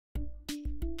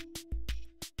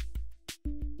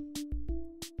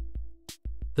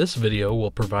This video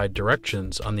will provide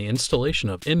directions on the installation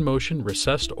of in-motion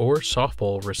recessed or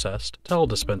softball recessed towel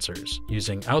dispensers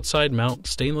using outside mount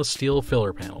stainless steel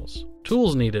filler panels.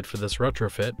 Tools needed for this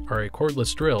retrofit are a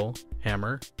cordless drill,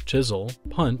 hammer, chisel,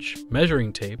 punch,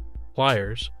 measuring tape,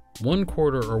 pliers,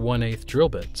 1/4 or 1/8 drill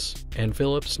bits, and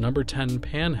Phillips No. 10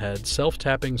 pan head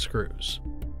self-tapping screws.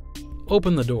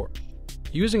 Open the door.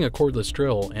 Using a cordless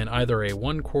drill and either a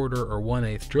 1/4 or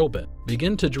 1/8 drill bit,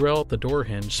 begin to drill out the door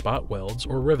hinge spot welds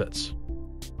or rivets.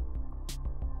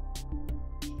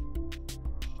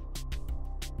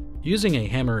 Using a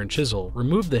hammer and chisel,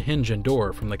 remove the hinge and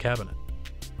door from the cabinet.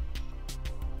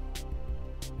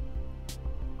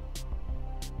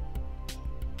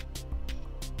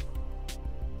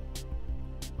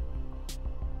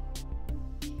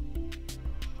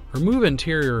 Remove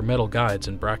interior metal guides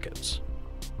and brackets.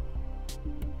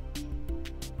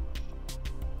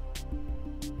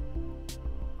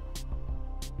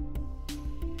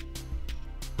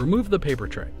 Remove the paper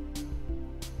tray.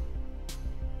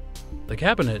 The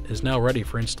cabinet is now ready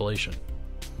for installation.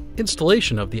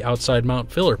 Installation of the outside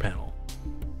mount filler panel.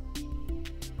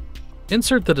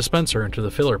 Insert the dispenser into the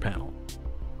filler panel.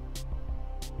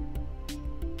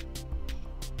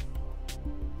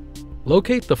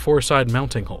 Locate the 4 side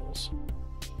mounting holes.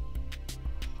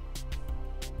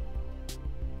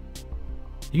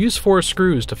 Use 4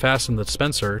 screws to fasten the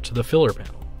dispenser to the filler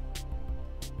panel.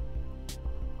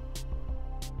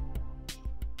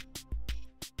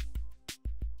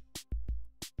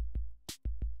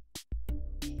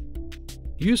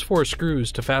 Use 4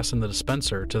 screws to fasten the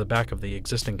dispenser to the back of the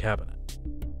existing cabinet.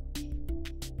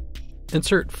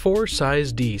 Insert 4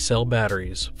 size D cell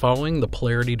batteries following the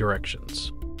polarity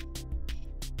directions.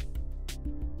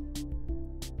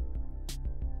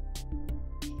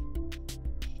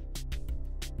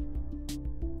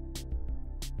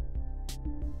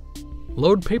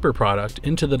 Load paper product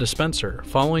into the dispenser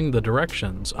following the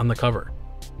directions on the cover.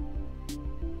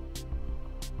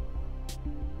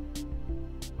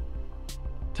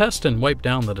 Test and wipe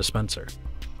down the dispenser.